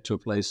trying to get to a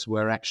place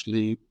where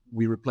actually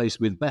we replace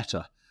with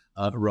better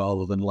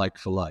rather than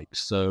like-for-like.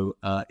 So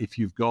if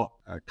you've got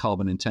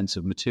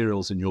carbon-intensive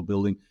materials in your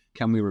building,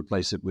 can we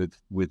replace it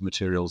with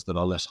materials that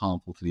are less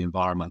harmful to the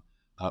environment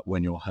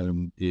when your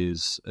home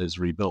is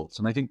rebuilt?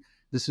 And I think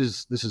this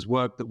is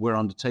work that we're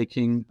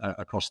undertaking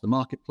across the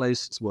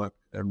marketplace. It's work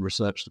and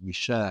research that we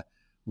share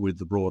with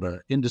the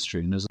broader industry.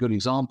 And there's a good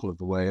example of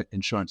the way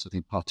insurance, I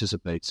think,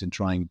 participates in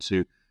trying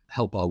to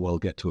help our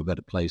world get to a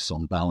better place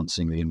on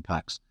balancing the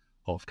impacts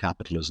of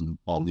capitalism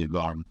on the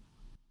environment.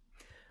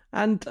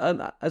 And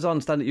as I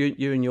understand it,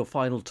 you're in your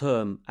final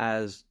term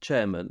as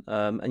chairman,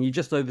 and you've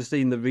just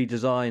overseen the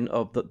redesign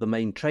of the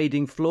main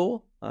trading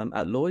floor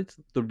at Lloyd's,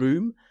 the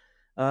room,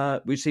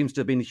 which seems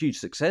to have been a huge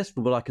success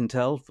from what I can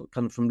tell,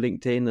 kind of from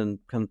LinkedIn and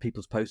kind of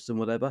people's posts and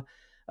whatever.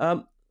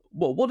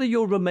 What are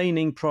your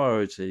remaining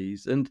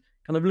priorities? And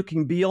kind of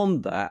looking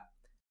beyond that,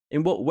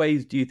 in what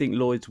ways do you think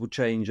Lloyd's will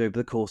change over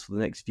the course of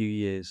the next few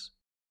years?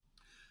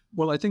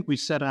 Well, I think we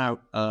set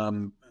out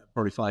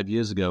probably 5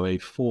 years ago a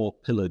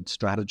 4-pillared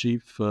strategy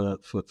for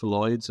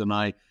Lloyd's, and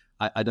I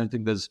don't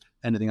think there's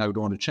anything I would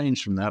want to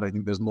change from that. I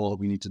think there's more that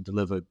we need to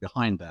deliver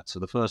behind that. So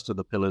the first of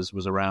the pillars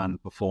was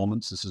around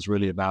performance. This is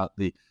really about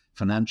the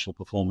financial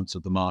performance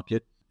of the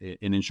market.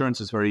 In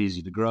insurance, it's very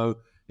easy to grow.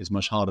 It's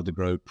much harder to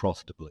grow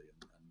profitably.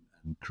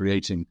 And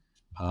creating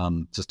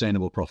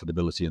sustainable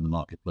profitability in the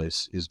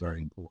marketplace is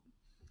very important.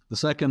 The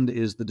second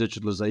is the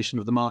digitalization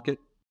of the market.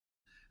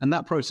 And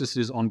that process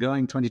is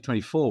ongoing.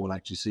 2024 will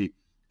actually see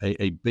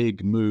a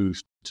big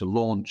move to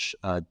launch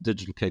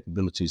digital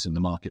capabilities in the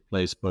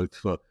marketplace, both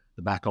for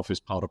the back office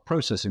part of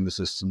processing the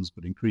systems,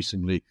 but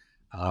increasingly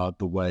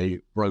the way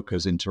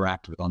brokers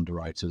interact with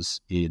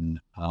underwriters in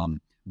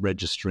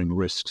registering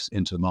risks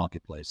into the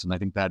marketplace. And I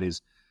think that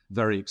is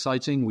very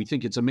exciting. We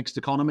think it's a mixed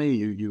economy.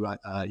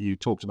 You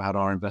talked about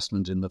our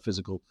investment in the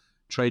physical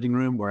trading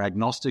room. We're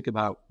agnostic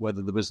about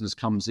whether the business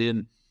comes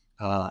in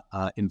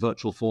in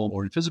virtual form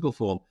or in physical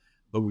form,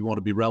 but we want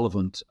to be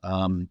relevant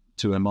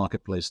to a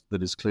marketplace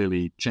that is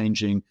clearly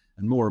changing,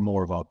 and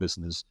more of our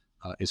business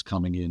is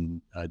coming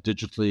in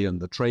digitally,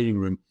 and the trading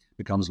room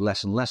becomes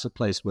less and less a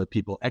place where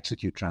people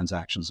execute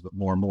transactions, but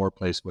more and more a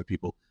place where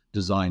people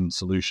design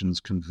solutions,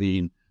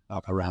 convene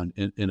around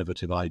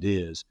innovative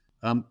ideas.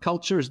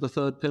 Culture is the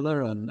third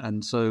pillar,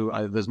 and so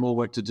there's more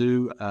work to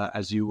do,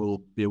 as you will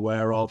be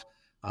aware of,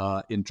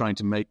 in trying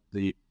to make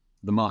the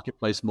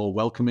marketplace more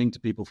welcoming to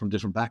people from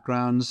different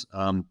backgrounds,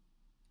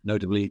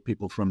 notably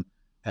people from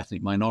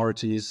ethnic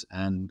minorities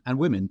and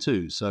women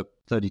too. So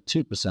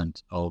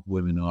 32% of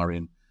women are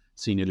in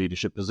senior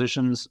leadership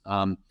positions,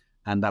 and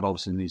that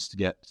obviously needs to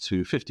get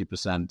to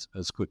 50%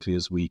 as quickly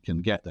as we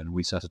can get there. And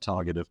we set a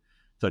target of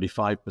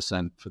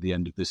 35% for the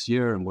end of this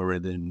year, and we're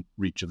within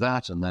reach of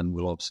that, and then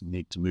we'll obviously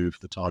need to move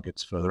the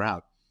targets further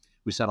out.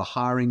 We set a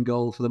hiring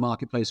goal for the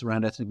marketplace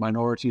around ethnic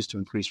minorities to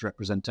increase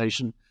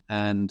representation,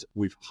 and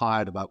we've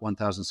hired about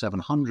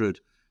 1,700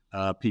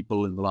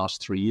 people in the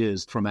last 3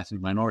 years from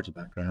ethnic minority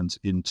backgrounds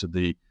into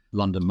the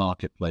London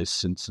marketplace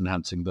since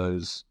announcing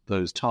those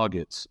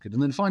targets.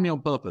 And then finally,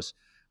 on purpose,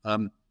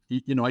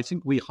 I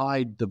think we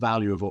hide the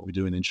value of what we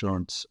do in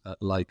insurance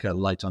like a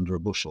light under a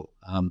bushel.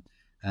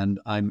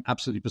 And I'm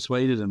absolutely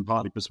persuaded, and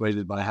partly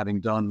persuaded by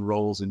having done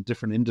roles in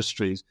different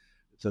industries,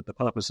 that the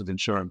purpose of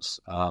insurance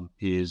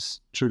is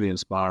truly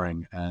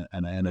inspiring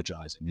and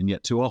energizing. And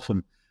yet too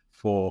often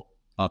for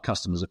our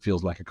customers, it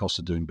feels like a cost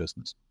of doing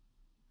business.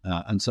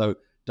 And so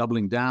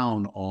doubling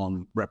down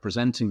on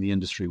representing the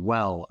industry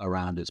well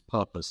around its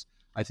purpose,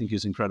 I think,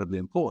 is incredibly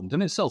important.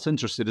 And it's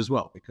self-interested as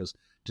well, because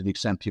to the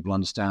extent people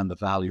understand the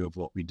value of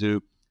what we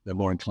do, they're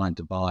more inclined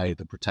to buy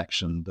the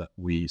protection that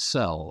we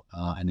sell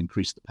and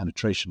increase the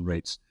penetration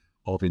rates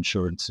of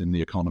insurance in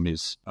the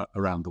economies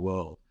around the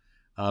world.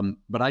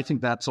 But I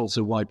think that's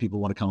also why people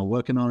want to come and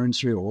work in our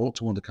industry, or ought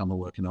to want to come and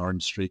work in our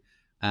industry,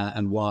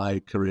 and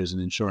why careers in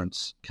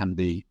insurance can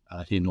be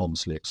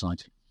enormously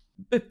exciting.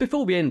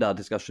 Before we end our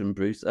discussion,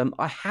 Bruce,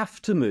 I have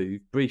to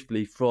move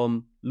briefly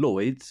from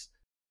Lloyd's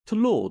to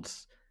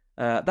Lord's,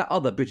 that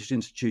other British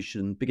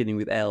institution beginning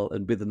with L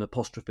and with an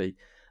apostrophe,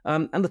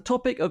 and the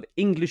topic of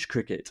English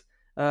cricket.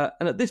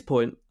 And at this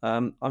point,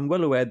 I'm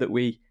well aware that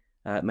we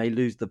may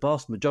lose the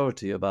vast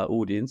majority of our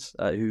audience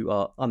who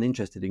are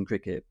uninterested in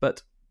cricket,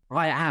 but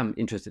I am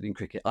interested in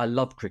cricket. I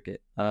love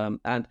cricket,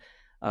 and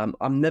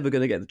I'm never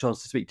going to get the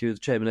chance to speak to you as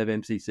chairman of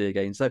MCC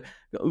again. So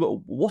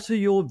what are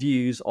your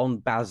views on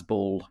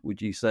Bazball,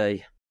 would you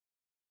say?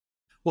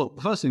 Well,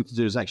 the first thing to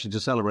do is actually to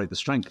celebrate the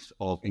strength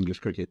of English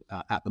cricket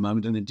at the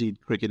moment, and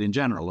indeed cricket in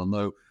general. And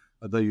though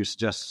you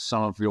suggest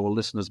some of your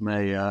listeners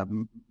may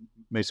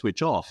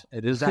switch off,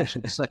 it is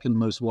actually the second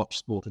most watched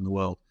sport in the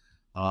world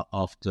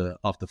after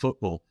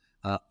football,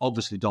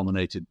 obviously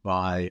dominated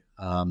by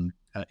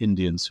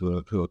Indians who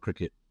are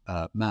cricket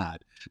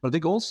mad. But I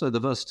think also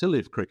the versatility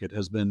of cricket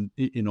has been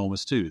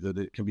enormous too, that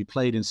it can be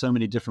played in so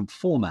many different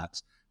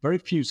formats. Very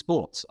few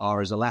sports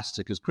are as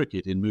elastic as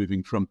cricket in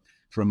moving from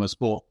a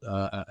sport,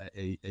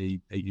 a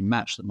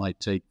match that might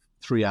take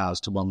 3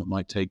 hours to one that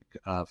might take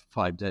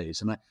 5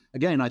 days. And I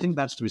think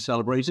that's to be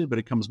celebrated, but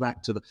it comes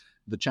back to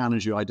the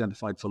challenge you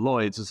identified for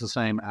Lloyd's. It's the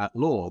same at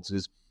Lord's,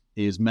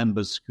 is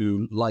members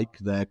who like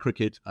their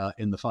cricket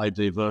in the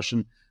 5-day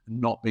version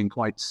not being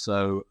quite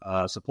so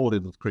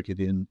supportive of cricket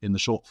in the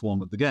short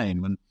form of the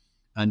game.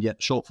 And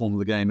yet short form of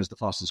the game is the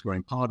fastest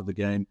growing part of the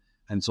game,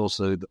 and it's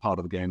also the part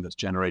of the game that's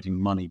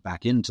generating money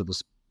back into the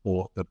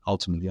sport that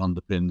ultimately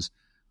underpins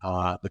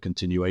the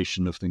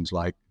continuation of things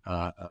like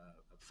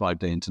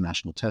 5-day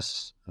international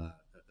tests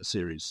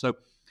series.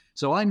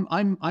 So I'm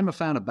a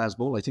fan of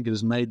Bazball. I think it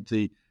has made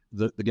the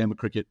game of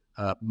cricket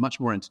much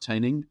more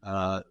entertaining.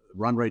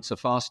 Run rates are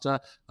faster.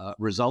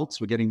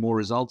 We're getting more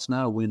results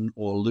now, win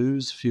or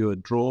lose, fewer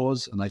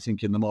draws. And I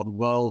think in the modern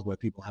world where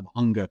people have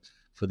hunger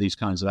for these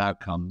kinds of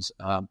outcomes,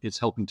 it's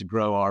helping to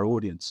grow our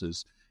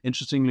audiences.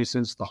 Interestingly,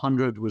 since the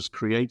 100 was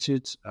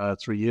created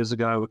 3 years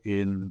ago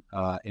in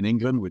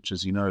England, which,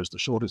 as you know, is the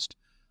shortest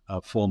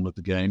form of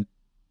the game,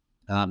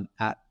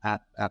 at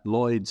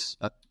Lord's,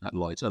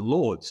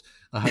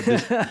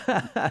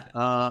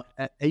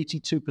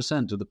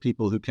 82% of the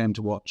people who came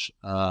to watch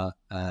a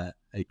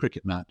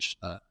cricket match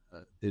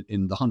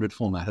in the 100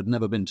 format had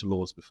never been to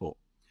Lord's before.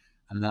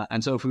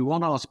 And so if we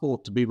want our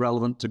sport to be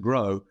relevant, to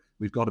grow,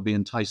 we've got to be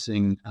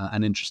enticing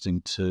and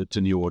interesting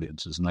to new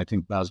audiences. And I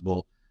think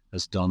Bazball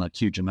has done a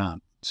huge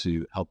amount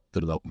to help the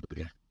development of the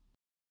game.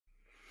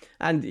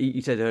 And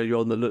you said earlier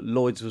on that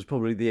Lloyd's was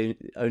probably the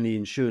only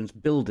insurance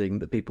building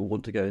that people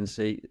want to go and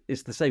see.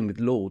 It's the same with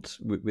Lord's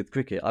with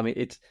cricket. I mean,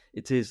 it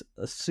is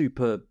a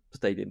superb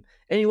stadium.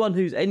 Anyone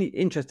who's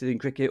interested in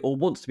cricket or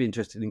wants to be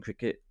interested in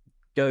cricket,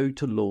 go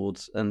to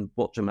Lord's and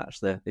watch a match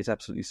there. It's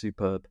absolutely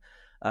superb.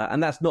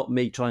 And that's not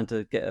me trying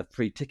to get a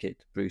free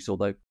ticket, Bruce,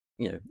 although,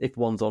 if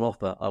one's on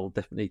offer, I will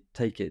definitely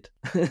take it.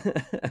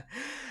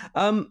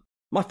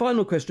 My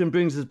final question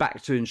brings us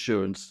back to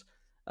insurance.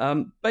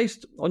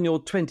 Based on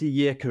your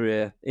 20-year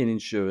career in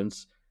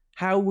insurance,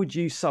 how would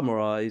you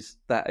summarise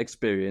that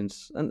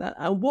experience? And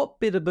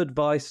what bit of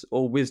advice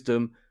or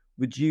wisdom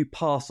would you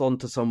pass on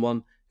to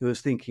someone who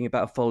is thinking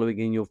about following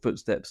in your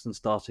footsteps and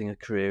starting a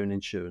career in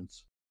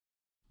insurance?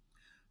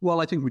 Well,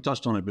 I think we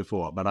touched on it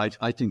before, but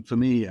I think for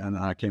me, and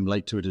I came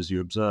late to it as you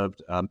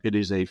observed, it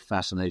is a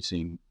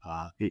fascinating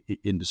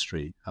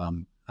industry.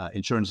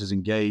 Insurance is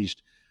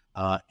engaged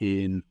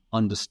in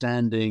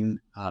understanding,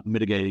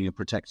 mitigating and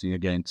protecting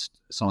against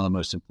some of the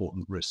most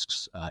important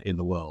risks in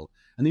the world.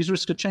 And these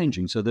risks are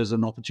changing. So there's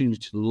an opportunity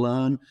to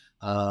learn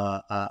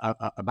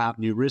about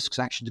new risks,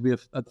 actually to be at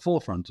the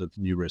forefront of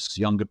new risks.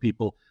 Younger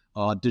people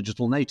are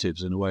digital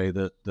natives in a way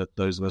that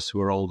those of us who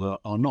are older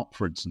are not,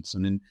 for instance,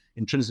 and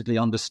intrinsically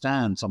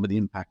understand some of the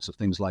impacts of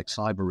things like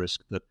cyber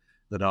risk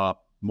that are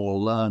more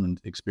learned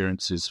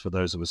experiences for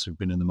those of us who've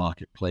been in the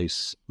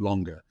marketplace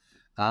longer.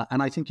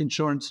 And I think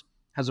insurance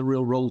has a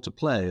real role to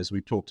play, as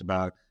we've talked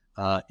about,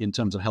 in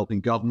terms of helping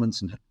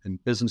governments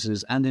and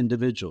businesses and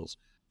individuals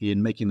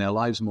in making their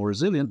lives more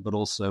resilient, but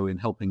also in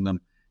helping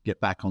them get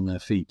back on their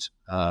feet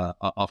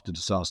after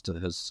disaster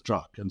has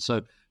struck. And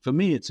so for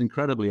me, it's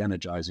incredibly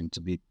energizing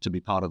to be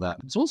part of that.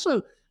 It's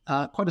also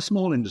quite a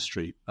small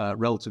industry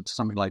relative to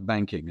something like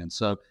banking. And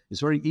so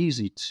it's very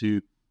easy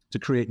to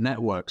create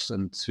networks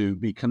and to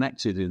be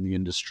connected in the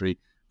industry.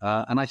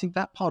 And I think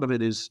that part of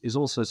it is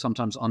also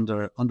sometimes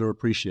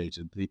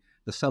underappreciated.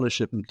 The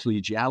fellowship and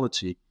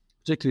collegiality,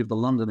 particularly of the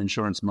London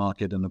insurance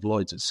market and of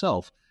Lloyd's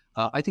itself,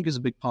 I think is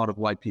a big part of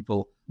why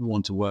people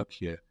want to work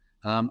here.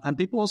 And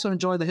people also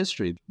enjoy the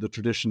history, the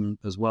tradition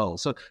as well.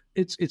 So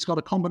it's got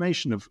a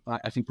combination of,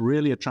 I think,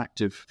 really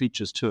attractive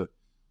features to it.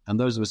 And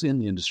those of us in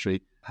the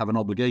industry have an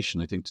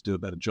obligation, I think, to do a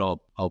better job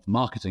of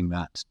marketing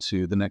that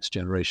to the next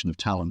generation of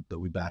talent that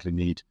we badly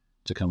need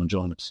to come and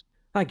join us.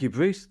 Thank you,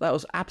 Bruce. That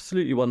was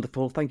absolutely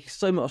wonderful. Thank you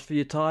so much for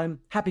your time.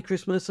 Happy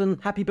Christmas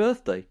and happy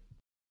birthday.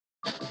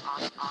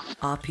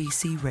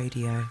 RPC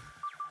Radio.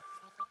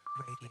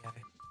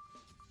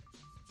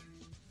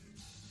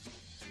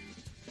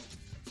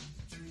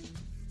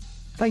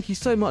 Thank you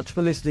so much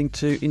for listening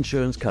to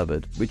Insurance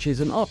Covered, which is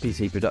an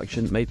RPC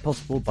production made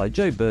possible by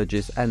Joe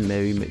Burgess and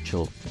Mary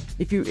Mitchell.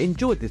 If you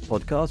enjoyed this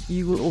podcast,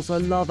 you will also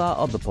love our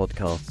other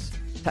podcasts,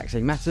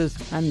 Taxing Matters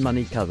and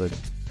Money Covered,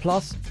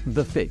 plus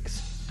The Fix,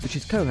 which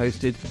is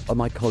co-hosted by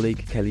my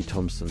colleague Kelly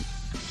Thompson.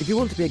 If you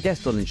want to be a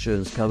guest on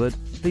Insurance Covered,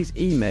 please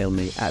email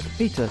me at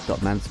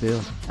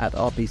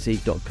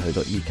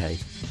peter.mansfield@rpc.co.uk.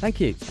 Thank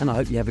you, and I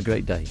hope you have a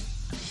great day.